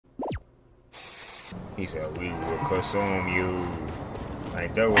He said, we will consume you.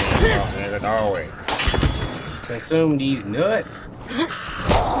 Like that was nigga always. Consume these nuts.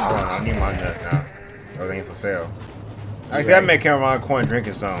 I need my nuts now. Those ain't for sale. I said I met him around the corner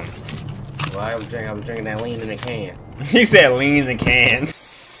drinking something. Well, I was drinking that lean in the can. He said lean in the can.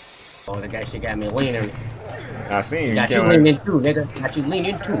 Oh, the guy shit got me leaning. I seen you. Got you leaning too, nigga. Got you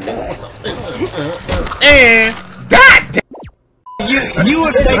leaning too, nigga. What's up? And God damn. You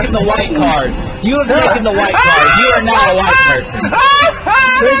were taking the white card. You were taking the white card. You are not a white person.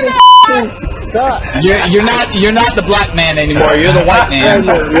 You're not the black man anymore. You're the white man.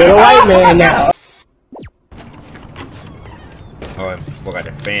 You're the white man now. Oh, boy got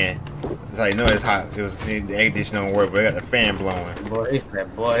the fan. It's like, no, it's hot. It was the air conditioner don't work, but I got the fan blowing. Boy,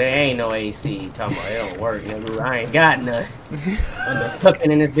 there ain't no AC. Talking about it don't work, nigga. I ain't got none. I'm been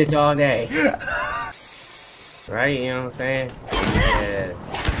cooking in this bitch all day. Right? You know what I'm saying? Yeah.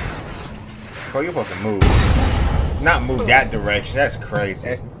 Bro, you're supposed to move. Not move that direction. That's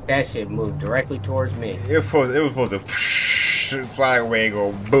crazy. That shit moved directly towards me. It was supposed to fly away and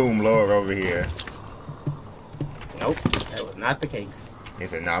go boom lower over here. Nope, that was not the case. He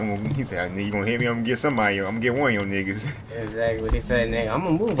said, nah, he said, you gonna hit me, I'm gonna get somebody, I'm gonna get one of your niggas. Exactly what he said, nigga. I'm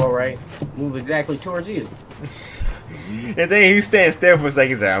gonna move alright. Move exactly towards you. And then he standing still for a second.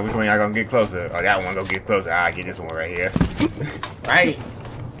 He said, which one y'all gonna get closer? Oh, that one gonna get closer. I'll get this one right here. Right?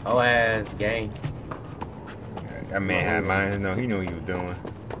 Oh ass gang. That man had mine. No, he knew what he was doing.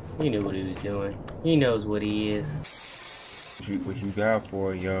 He knew what he was doing. He knows what he is. What you got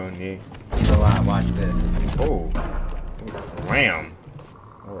for young nigga? He's a lot. Watch this. Oh, ram.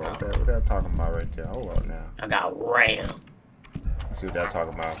 Hold on, what that talking about right there? Hold on now. I got ram. Let's see what that's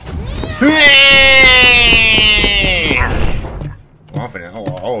talking about. I'm finna,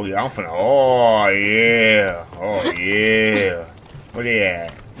 oh yeah, I'm finna, oh yeah. Where they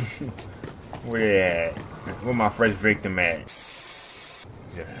at? Where they at? Where my first victim at?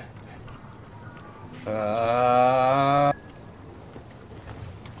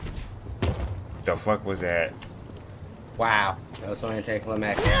 The fuck was that? Wow. That was so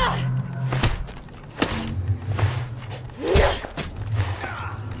anticlimactic.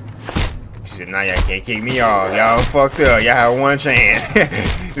 She said, nah, y'all can't kick me off. Y'all fucked up. Y'all had one chance.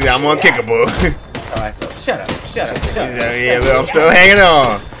 She said, I'm unkickable. Alright, so shut up. She said, yeah, look, I'm still hanging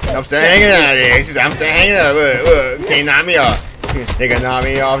on. I'm still hanging out there. She said, I'm still hanging on. Look, can't knock me off. They can knock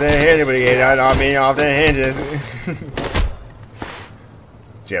me off the hinges, but they can't knock me off the hinges.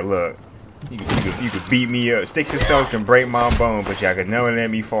 She said, look. You could beat me up. Sticks and stones can break my bone, but y'all could never let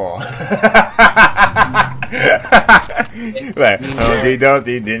me fall. Like, Humpty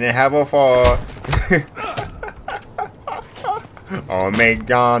Dumpty didn't have a fall. Oh,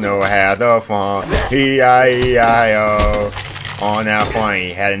 McDonald had a farm. E-I-E-I-O. On that farm,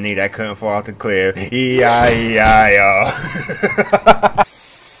 he had a knee that couldn't fall off the cliff. E-I-E-I-O.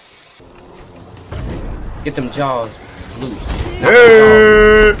 Get them jaws loose.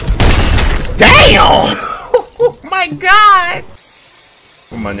 Hey. Damn! Oh my god!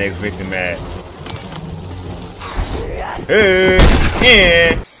 Where my next victim at? Hey!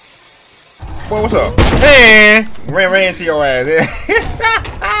 Yeah! Boy, what's up? Hey! Ran into your ass.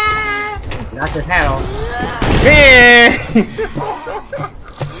 Knock his hat off. Yeah!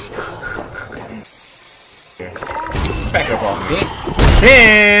 Back up off me.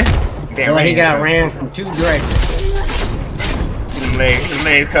 Yeah! Damn, he got ran from two directions.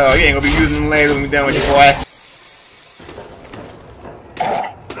 Legs, cuz you ain't gonna be using them legs when we done with you, boy.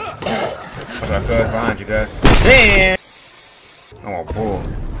 What's up, cuz? Behind you, cuz. Damn! I'm a bull.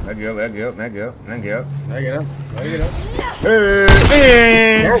 Let go. Let get up. Hey!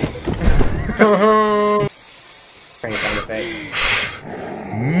 Sound effect.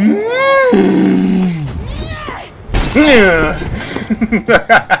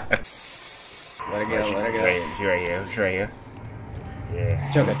 Let it go. She right here. Yeah.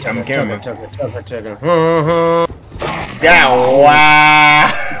 Chugga. Yeah, wow.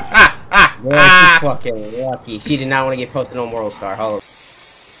 Boy, she's fucking lucky. She did not want to get posted on World Star. Hold on.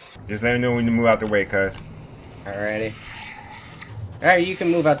 Just let me know when you move out the way, cuz. Alrighty. Alright, you can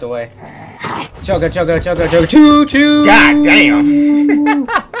move out the way. Chugga. Choo choo. God damn.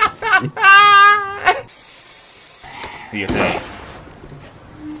 Do your thing.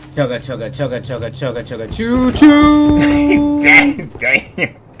 Chugga. Choo choo.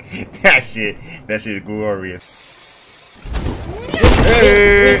 Damn. That shit is glorious.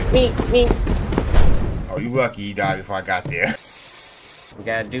 Hey. Me. Oh, you lucky he died before I got there. We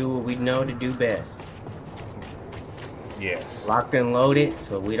gotta do what we know to do best. Yes. Locked and loaded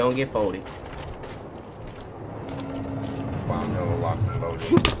so we don't get folded. Well, I'm never locked and loaded.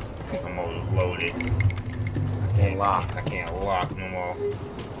 I'm always loaded. lock. I can't lock no more.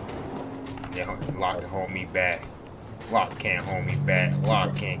 Yeah, lock can hold me back. Lock can't hold me back.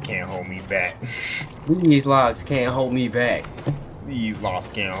 Lock can't hold me back. These locks can't hold me back. These locks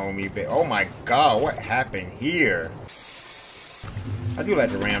can't hold me back. Oh my god, what happened here? I do like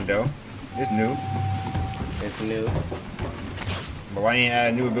the RAM though. It's new. It's new. But why ain't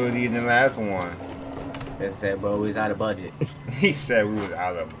add a new ability in the last one? It said, bro, we was out of budget. He said we was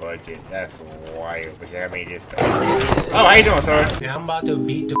out of budget. That's wild. But yeah, I made this stuff. Oh, how you doing, sir? And I'm about to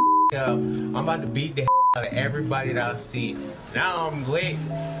beat the up. I'm about to beat the out of everybody that I see. Now I'm lit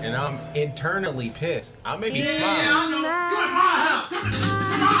and I'm internally pissed. I may be smiling. I know. You're in my house.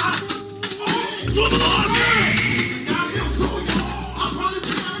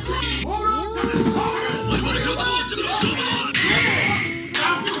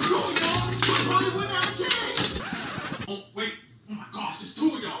 Oh, wait. Oh my gosh, there's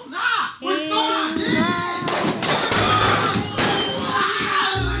two of y'all. Nah! Wait, no,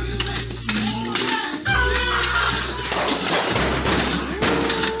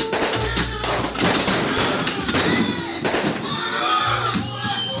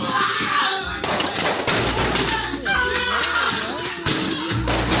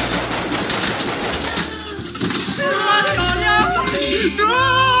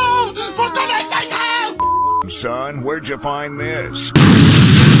 Son, where'd you find this?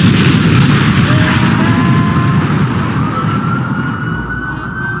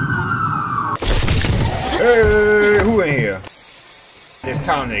 Hey, who in here? It's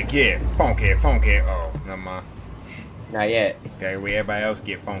time to get funky, funky. Oh, never mind. Not yet. Okay, where everybody else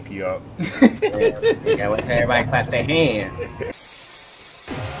get funky up. Yeah, wait till everybody clap their hands.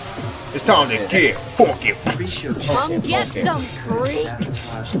 It's time to get funky. Come get some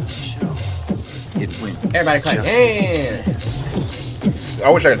freaks. Everybody clap their hands. I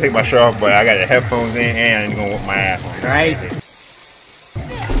wish I could take my shirt off, but I got the headphones in and I'm gonna whip my ass on. Right?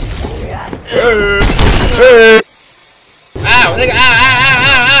 Hey! Hey! Ow, nigga! Ow, ow, ow,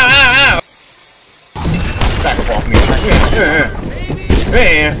 ow, ow, ow, ow! Back up off me.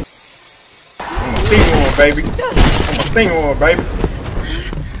 Man! I'm a steamroller, baby. I'm a steamroller, baby.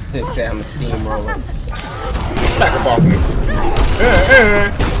 They say I'm a steamroller. Back up off me.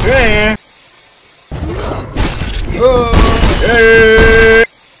 Yeah. Oh. Hey!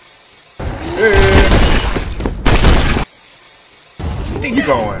 Hey! Where you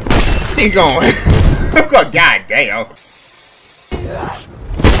going? Where you going? God damn!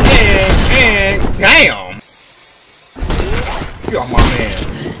 And damn! You're my man.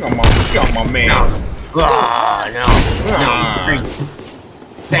 You're my man. No.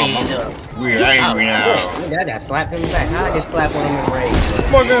 Say it up. We're angry now. I got slapped in the back. How I just slap one of them in rage?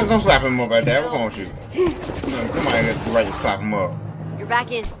 Come on, don't slap him up like that. What's wrong with you? Somebody got the right to slap him up. You're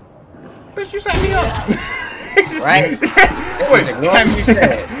back in. Bitch, you slap me up. Right? What Ignore what you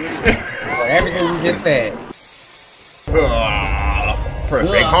said. Or everything you just said.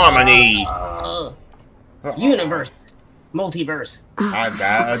 Perfect harmony. Universe. Multiverse. I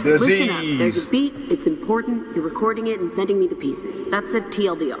got a Listen up. disease. There's a beat. It's important. You're recording it and sending me the pieces. That's the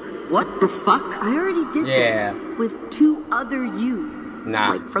TLDR. What the fuck? I already did this with 2 other yous.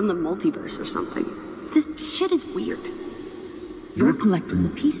 Nah. Like from the multiverse or something. This shit is weird. You're collecting the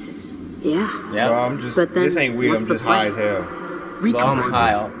pieces. Yeah. Yeah. Well, I'm just. But then, This ain't weird. I'm what's the just high as plan? hell. Long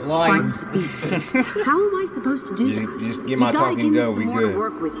pile. Find the beat. How am I supposed to do that? Just get my you gotta talking give me gun. some We more good. to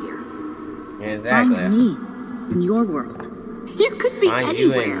work with here. Exactly. Find me in your world. You could be Find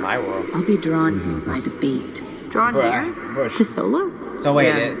you anywhere. in my world. I'll be drawn here by the beat. Drawn here? But To SoLa? So wait,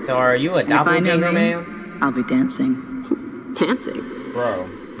 Yeah. so are you a And if I know doppelganger, me, man? I'll be dancing. Dancing? bro,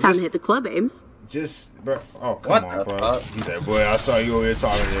 Time to hit the club, Ames. bro. Oh, come What on, the bro. fuck? He said, boy, I saw you over there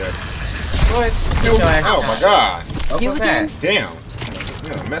talking there. What? Oh my god. You again? Damn.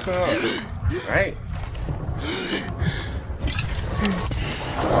 Yeah, messing up. Right.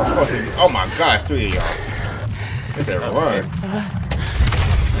 Oh, of course oh my gosh, 3 of y'all. It's a run. Run.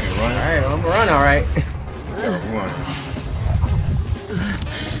 Alright, I'm run alright. It's a run.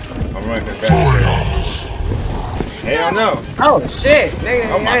 I'm running because that's hell no. Oh shit,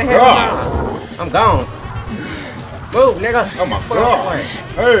 nigga. Oh my hell god. no. I'm gone. Move, nigga. Oh my Fuck god. away.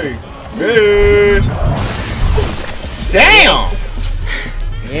 Hey. Hey. Damn.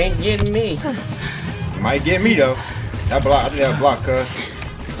 You ain't getting me. You might get me though. That block, I think that block, cuz.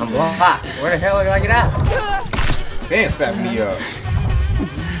 I'm blocked. Where the hell do I get out? Damn, slap me up.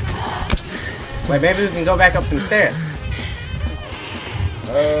 Wait, maybe we can go back up some stairs.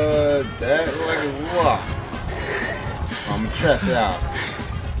 That look like it's locked. I'm gonna test it out.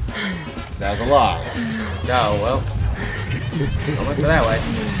 That's a lock. Oh, well. I went for that way.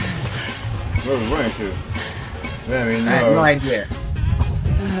 Where we running to? Let me know. I have no idea.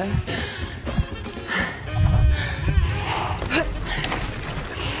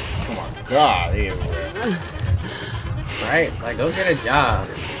 Oh my god, he everywhere. Right? Like, go get a job.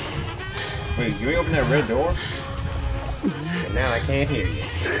 Wait, you ain't open that red door? And now I can't hear you.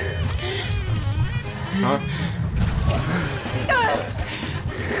 Huh?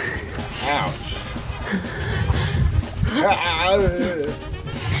 Ouch.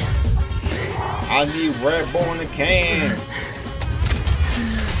 I need Red Bull in the can.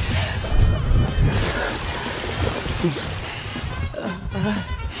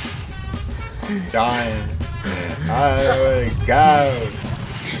 Dying. Oh my god.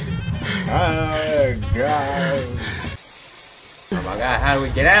 Oh my god. Oh my god, how do we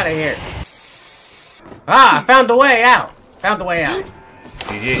get out of here? Ah, I found the way out. Found the way out.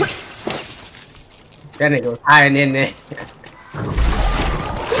 GG. That nigga was hiding in there.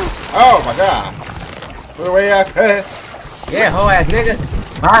 Oh my god. Put the way out. Yeah, whole ass nigga.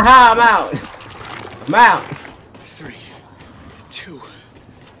 Aha, I'm out. I'm out. 3, 2.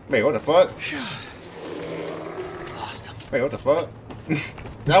 Wait, what the fuck? Lost him. Wait, what the fuck?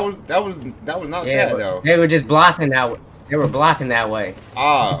 that was not Yeah, that though. they were just blocking that way. They were blocking that way.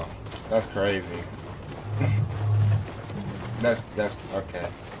 Oh, that's crazy. that's okay.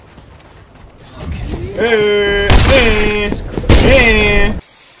 Hey.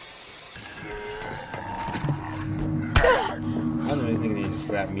 I know this nigga need to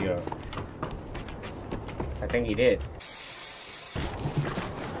slap me up. I think he did.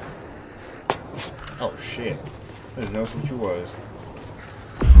 Oh shit! I didn't know what you was.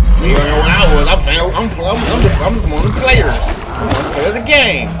 You don't know what I was. I'm one of the players. I'm one of the players of the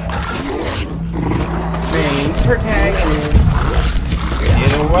game. Main protagonist. You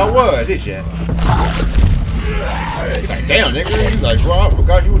didn't know who I was, did you? He's like, damn, nigga. He's like, bro, I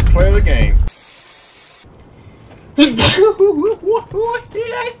forgot you was the player of the game. Hey,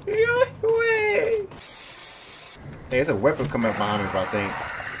 there's a weapon coming up behind me, I think.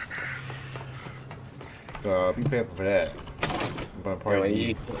 Be prepared for that. But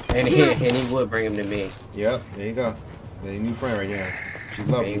probably and he would bring him to me. Yep, there you go. There's your new friend right there. She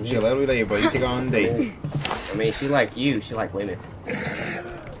loves you. She'll let me later, but you take her on a date. I mean, she like you. She like women. And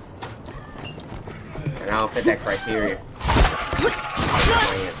I don't fit that criteria.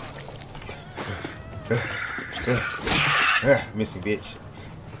 Miss me, bitch.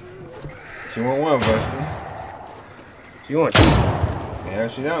 She want one of us. She wants you. Yeah,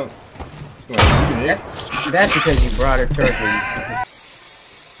 she don't. She want you, nigga. That's because you brought her turkey.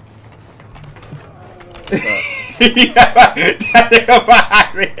 That nigga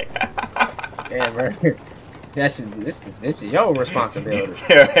behind me. Yeah, bro. This is your responsibility.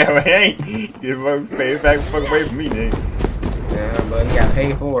 Yeah, ain't. You pay it back fuck away from me, nigga. Yeah, but you gotta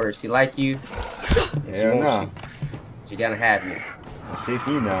pay for her. She like you. Hell no. She gotta have you. She's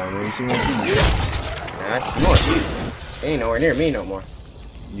chasing you now, nigga. She wants you. Nah, she wants you. She ain't nowhere near me no more.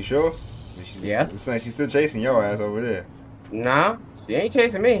 You sure? Yeah. It's like she's still chasing your ass over there. Nah, she ain't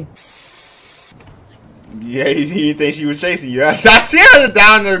chasing me. Yeah, he think she was chasing you. I see her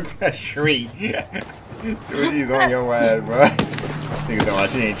down the street. She's on your ass, bro. Nigga talking about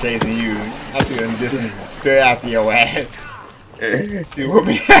she ain't chasing you. I see her in the distance, stood after your ass. She whooped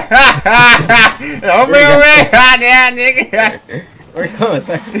me. Don't bring her back out there, nigga. Where you going?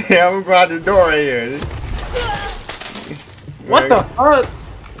 Yeah, I'm gonna go out the door right here. What the fuck?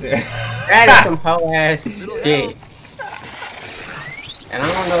 That is some hoe ass shit. And I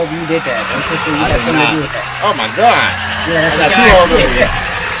don't know if you did that. I'm just saying you got something to do with that. Oh my god. Yeah, I got two holes over here.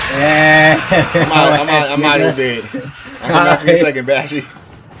 Yeah. I'm out of bed. I'll come back for a second, Bashy.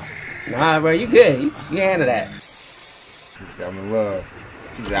 Nah, bro, you good. You handle that. She said I'm in love.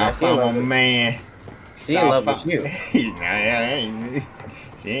 She said I found my man. She in love with you.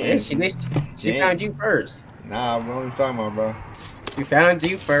 She found you first. Nah, bro, what are you talking about, bro? She found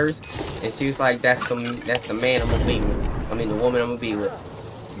you first, and she was like, "That's the man I'm gonna be with. I mean, the woman I'm gonna be with."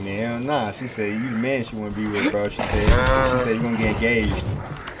 Yeah, nah. She said you the man she wanna be with, bro. She said you're gonna get engaged.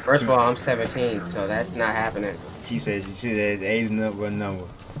 First of all, I'm 17, so that's not happening. She said the age enough with a number.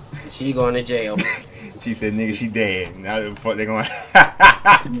 She going to jail. She said, nigga, she dead. Now the fuck they going?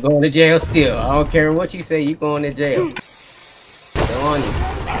 You going to jail still. I don't care what you say. You going to jail. Go on you.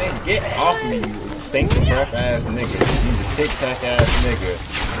 Get off me, you stinking breath ass nigga. You the tic tac ass nigga.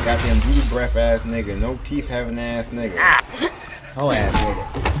 Goddamn beauty breath ass nigga. No teeth having ass nigga. Ah. Whole ass nigga.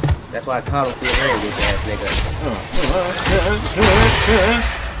 That's why I call him feel very bitch ass nigga.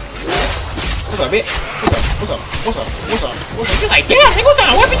 What's up, bitch? What's up? You like, damn, nigga, what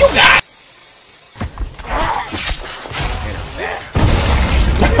kind of weapon you got?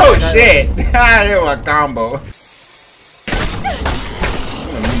 Oh shit! That was a combo.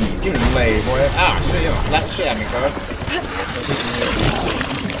 leg, boy. Ah, shit, yo, slap the shit at me, cuz.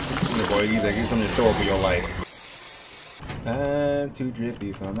 Boy, get something to throw up for your life. I'm too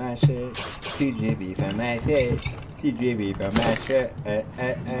drippy for my shit. Too drippy for my shit. Too drippy for my shit.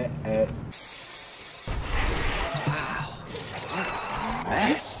 Wow.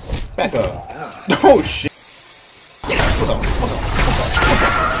 Mess. Back up. Oh shit. What's up?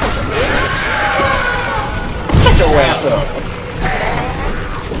 Shut your ass up.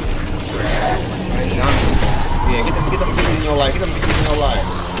 Yeah, get them bitches in your life. Get them bitches in your life.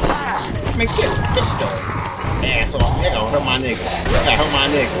 Man, get your ass off. I gotta help my nigga. I gotta help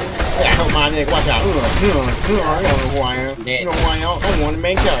my nigga. Watch out. You know who I am. You know who I am. I'm one of the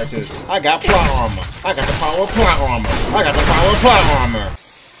main characters. I got plot armor. I got the power of plot armor.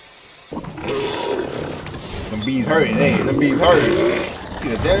 Them bees hurting, hey. Them bees hurting.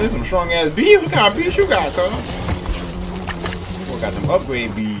 Damn, there's some strong ass bees. What kind of bees you got, cuz? We got them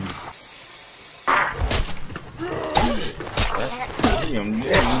upgrade bees.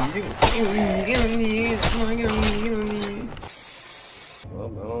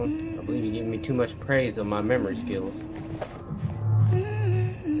 Well, I believe you're giving me too much praise on my memory skills.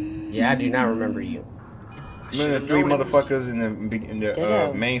 Yeah, I do not remember you. Remember the three motherfuckers in the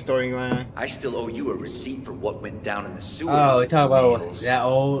main storyline? I still owe you a receipt for what went down in the sewers. Oh, we talk about that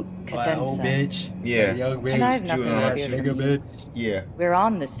old bitch. Yeah. Young bitch. And I have nothing to fear from you. Yeah. We're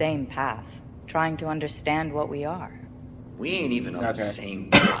on the same path, trying to understand what we are. We ain't even on the same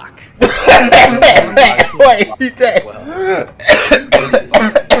block. Wait, he said.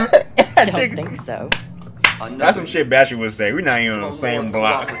 I don't think so. That's some shit Basher would say. We're not even on the same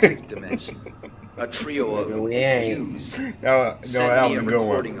block. A trio of views. That was a good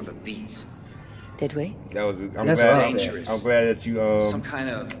recording one. Of a beat. Did we? That was. I'm dangerous. glad that you some kind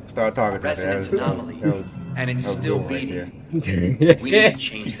of started talking about resonance anomaly, and it's still beating. Right, we need to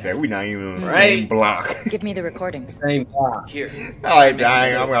change. He said we're not even on the Right. same block. Give me the recordings. Same block. Here. I like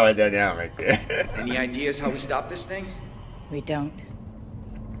that. I'm gonna write that down right there. Any ideas how we stop this thing? We don't.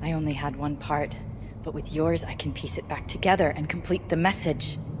 I only had one part, but with yours I can piece it back together and complete the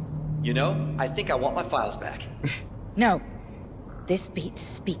message. You know, I think I want my files back. No. This beat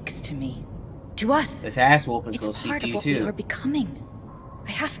speaks to me. To us. This ass whooping's It's gonna speak part to of you what too. we are becoming.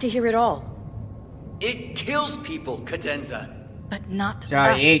 I have to hear it all. It kills people, Cadenza. But not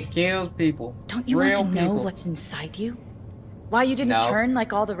Johnny, us. it kills people. Don't you want to know what's inside you? Why you didn't turn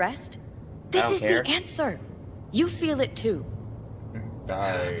like all the rest? This is the answer. You feel it too.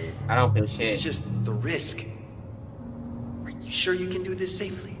 I don't feel shit. It's just the risk. Are you sure you can do this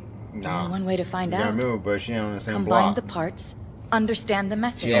safely? Only one way to find out. Move, but she ain't on the same Combine block. the parts, understand the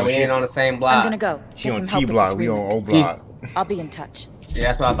message. Yeah, we ain't on the same block. I'm gonna go. She Get on some T help block, with we this on O remix. block. I'll be in touch. Yeah,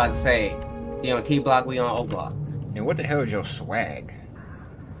 that's what I'm about to say. You on T block, we on O block. And what the hell is your swag?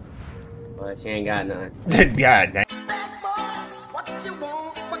 But she ain't got none. God damn.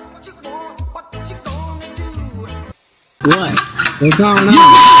 What? What's going on?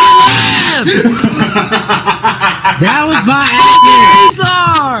 That was by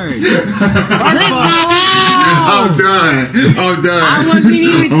I'm done. I wasn't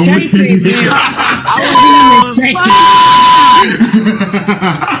even chasing him.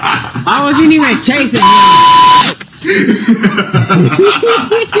 I wasn't even chasing him.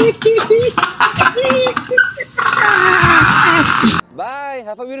 Bye.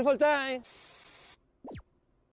 Have a beautiful time.